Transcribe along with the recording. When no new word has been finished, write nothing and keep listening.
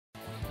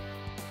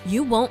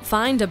You won't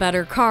find a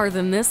better car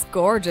than this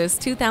gorgeous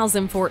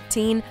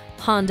 2014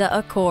 Honda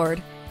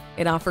Accord.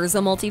 It offers a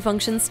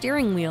multifunction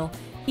steering wheel,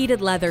 heated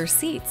leather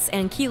seats,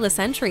 and keyless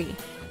entry.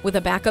 With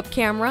a backup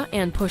camera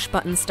and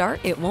push-button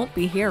start, it won't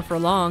be here for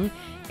long.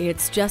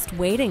 It's just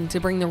waiting to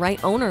bring the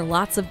right owner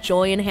lots of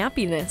joy and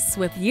happiness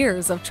with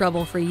years of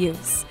trouble-free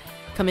use.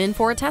 Come in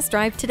for a test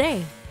drive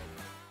today.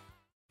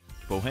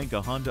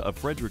 Pohanka Honda of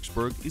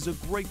Fredericksburg is a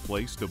great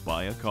place to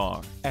buy a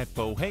car. At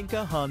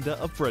Pohanka Honda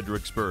of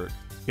Fredericksburg,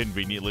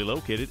 conveniently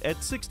located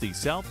at 60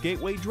 South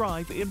Gateway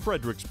Drive in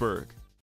Fredericksburg.